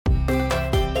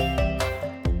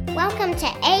Welcome to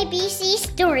ABC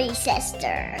Story Sisters,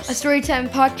 a storytime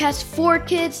podcast for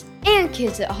kids and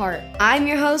kids at heart. I'm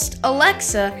your host,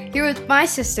 Alexa, here with my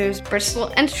sisters,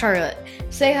 Bristol and Charlotte.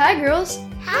 Say hi, girls.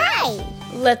 Hi.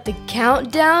 Let the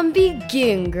countdown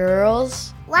begin,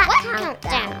 girls. What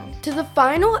countdown? To the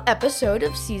final episode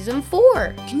of Season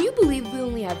 4. Can you believe we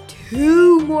only have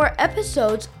 2 more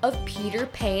episodes of Peter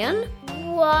Pan?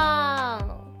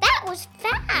 Whoa, that was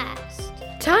fast.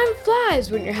 Time flies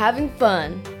when you're having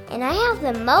fun. And I have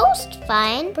the most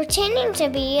fun pretending to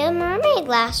be a mermaid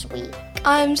last week.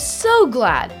 I'm so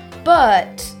glad.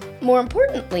 But more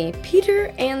importantly,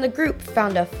 Peter and the group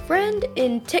found a friend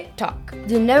in TikTok,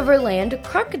 the Neverland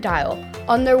Crocodile,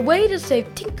 on their way to save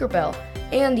Tinkerbell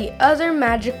and the other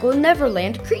magical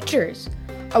Neverland creatures.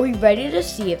 Are we ready to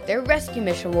see if their rescue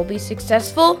mission will be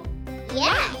successful?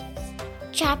 Yes.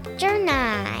 Chapter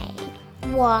 9,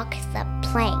 Walk the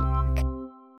Plank.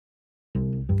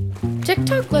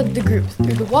 TikTok led the group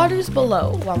through the waters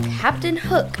below while Captain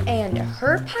Hook and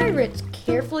her pirates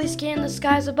carefully scanned the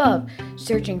skies above,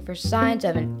 searching for signs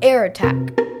of an air attack.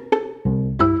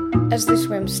 As they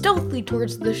swam stealthily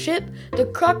towards the ship, the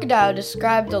crocodile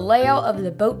described the layout of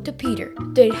the boat to Peter.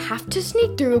 They'd have to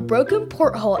sneak through a broken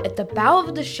porthole at the bow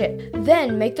of the ship,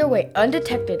 then make their way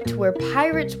undetected to where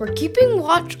pirates were keeping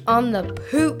watch on the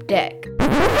poop deck.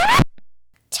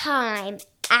 Time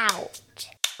out.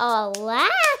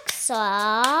 Alexa.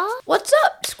 What's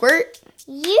up, Squirt?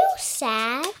 You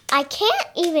said, I can't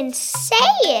even say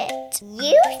it.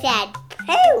 You said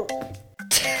poop.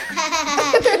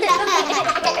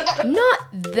 Not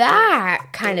that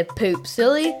kind of poop,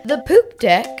 silly. The poop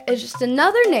deck is just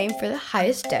another name for the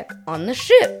highest deck on the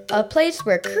ship, a place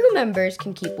where crew members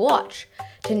can keep watch,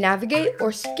 to navigate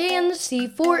or scan the sea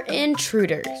for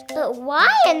intruders. But why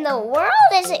in the world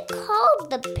is it called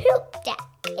the poop deck?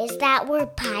 Is that where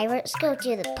pirates go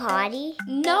to the potty?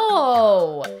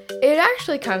 No! It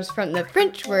actually comes from the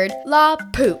French word la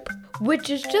poupe,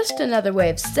 which is just another way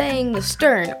of saying the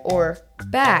stern or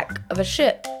back of a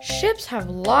ship. Ships have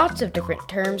lots of different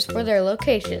terms for their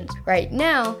locations. Right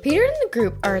now, Peter and the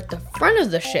group are at the front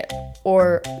of the ship,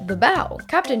 or the bow.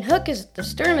 Captain Hook is at the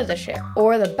stern of the ship,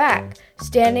 or the back,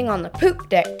 standing on the poop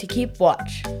deck to keep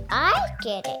watch. I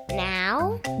get it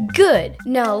now. Good.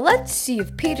 Now let's see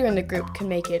if Peter and the group can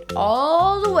make it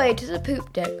all the way to the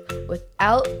poop deck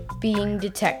without being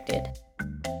detected.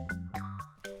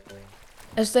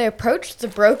 As they approached the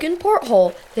broken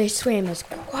porthole, they swam as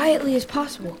quietly as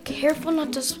possible, careful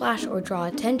not to splash or draw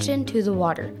attention to the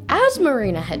water. As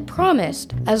Marina had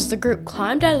promised, as the group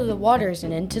climbed out of the waters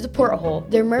and into the porthole,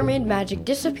 their mermaid magic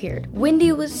disappeared.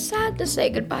 Wendy was sad to say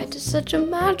goodbye to such a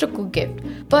magical gift,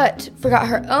 but forgot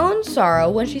her own sorrow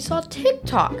when she saw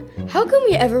TikTok. How can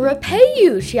we ever repay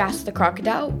you? She asked the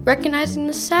crocodile, recognizing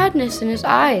the sadness in his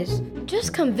eyes.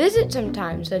 Just come visit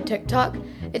sometime, said TikTok.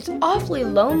 It's awfully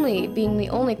lonely being the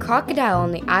only crocodile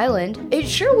on the island. It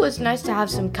sure was nice to have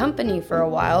some company for a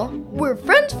while. We're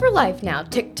friends for life now,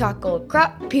 TikTok old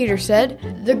crop, Peter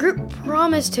said. The group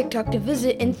promised TikTok to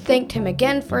visit and thanked him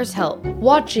again for his help,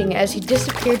 watching as he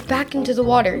disappeared back into the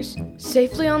waters.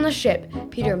 Safely on the ship,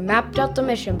 Peter mapped out the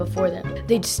mission before them.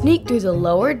 They'd sneak through the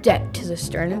lower deck to the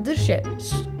stern of the ship,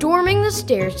 storming the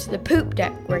stairs to the poop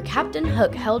deck where Captain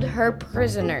Hook held her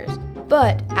prisoners.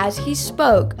 But as he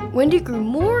spoke, Wendy grew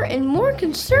more and more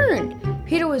concerned.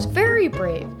 Peter was very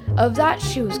brave. Of that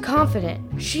she was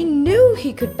confident. She knew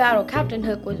he could battle Captain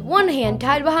Hook with one hand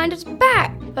tied behind his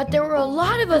back. But there were a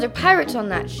lot of other pirates on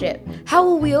that ship. How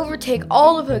will we overtake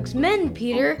all of Hook's men,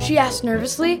 Peter? She asked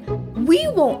nervously. We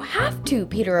won't have to,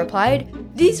 Peter replied.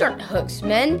 These aren't Hook's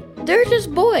men. They're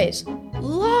just boys.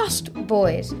 Lost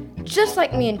boys. Just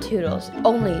like me and Toodles,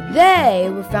 only they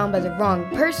were found by the wrong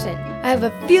person. I have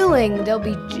a feeling they'll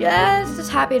be just as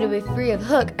happy to be free of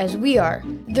Hook as we are.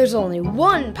 There's only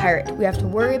one pirate we have to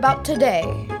worry about today.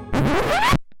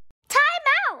 Time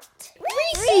out!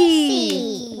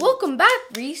 Reese! Welcome back,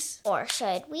 Reese. Or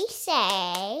should we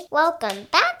say, welcome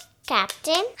back,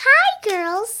 Captain. Hi,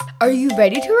 girls. Are you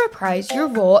ready to reprise your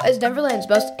role as Neverland's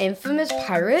most infamous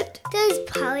pirate? Does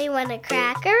Polly want a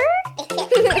cracker?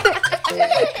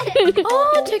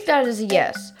 I'll take that as a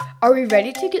yes. Are we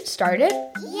ready to get started?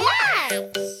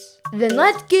 Yes! Then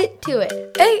let's get to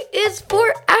it. A is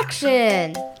for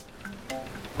action.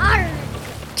 Arr!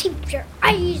 Keep your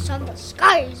eyes on the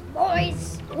skies,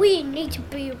 boys. We need to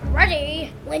be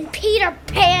ready when Peter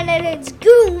Pan and his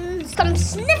goons come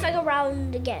sniffing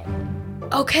around again.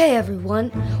 Okay,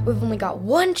 everyone. We've only got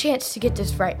one chance to get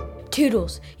this right.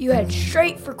 Toodles, you head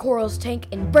straight for Coral's tank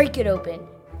and break it open.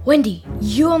 Wendy,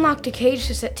 you unlock the cage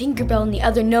to set Tinkerbell and the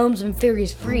other gnomes and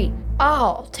fairies free.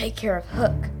 I'll take care of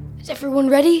Hook. Is everyone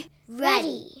ready?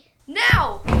 Ready.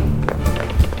 Now!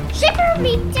 Shiver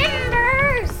me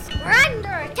timbers! We're under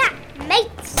attack,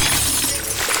 mates!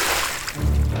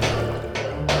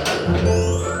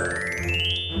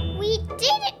 We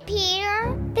did it,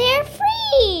 Peter! They're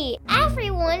free!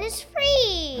 Everyone is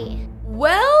free!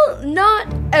 Well,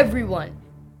 not everyone.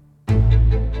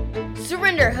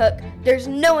 Surrender, Hook. There's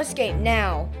no escape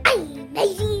now. Aye,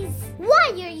 mateys!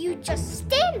 Why are you just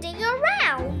standing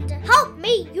around? Help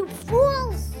me, you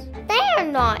fools! They're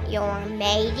not your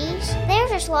mateys. They're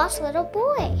just lost little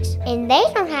boys. And they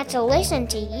don't have to listen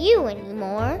to you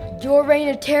anymore. Your reign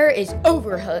of terror is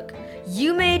over, Hook.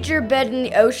 You made your bed in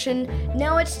the ocean.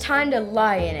 Now it's time to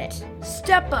lie in it.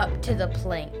 Step up to the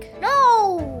plank.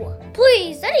 No!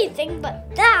 Please, anything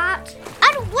but that.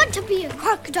 I don't want to be a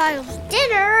crocodile's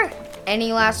dinner.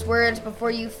 Any last words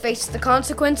before you face the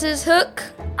consequences, Hook?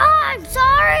 I'm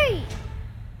sorry.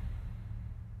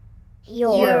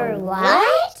 You're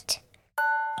what?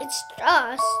 It's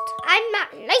just, I'm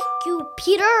not like you,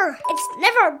 Peter. It's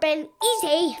never been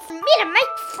easy for me to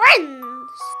make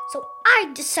friends. So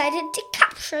I decided to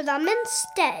capture them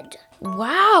instead.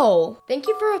 Wow. Thank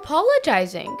you for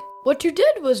apologizing. What you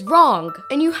did was wrong,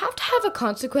 and you have to have a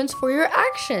consequence for your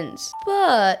actions.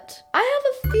 But I have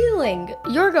a feeling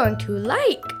you're going to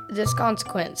like this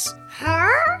consequence.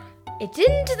 Huh? It's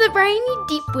into the briny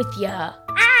deep with ya.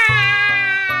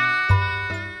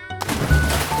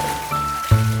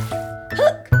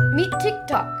 Hook, meet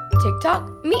TikTok.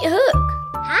 TikTok, meet Hook.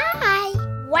 Hi.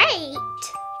 Wait.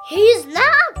 He's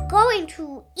not going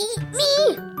to eat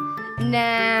me.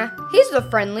 Nah, he's the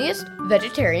friendliest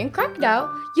vegetarian crocodile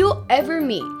you'll ever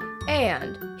meet.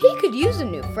 And he could use a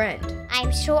new friend.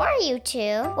 I'm sure you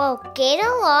two will get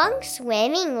along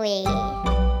swimmingly.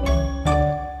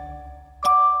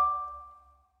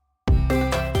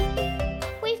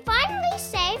 We finally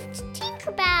saved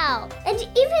Tinkerbell. And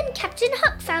even Captain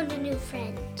Hook found a new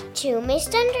friend. Two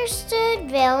misunderstood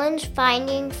villains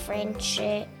finding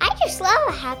friendship. I just love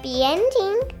a happy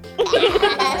ending.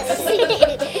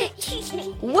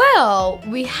 Well,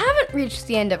 we haven't reached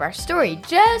the end of our story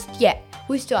just yet.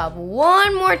 We still have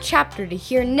one more chapter to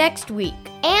hear next week.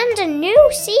 And a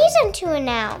new season to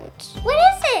announce. What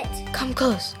is it? Come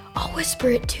close. I'll whisper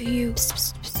it to you. Ooh,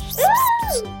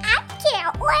 I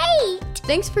can't wait.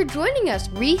 Thanks for joining us,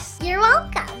 Reese. You're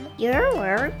welcome. You're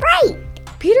right.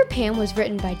 Peter Pan was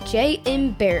written by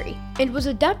J.M. Barrie and was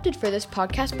adapted for this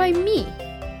podcast by me,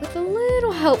 with a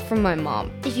little help from my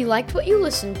mom. If you liked what you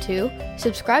listened to,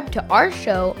 subscribe to our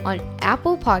show on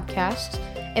Apple Podcasts,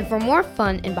 and for more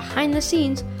fun and behind the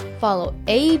scenes, follow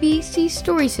ABC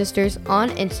Story Sisters on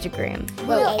Instagram.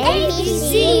 We'll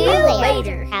ABC you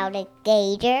later.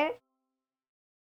 Alligator.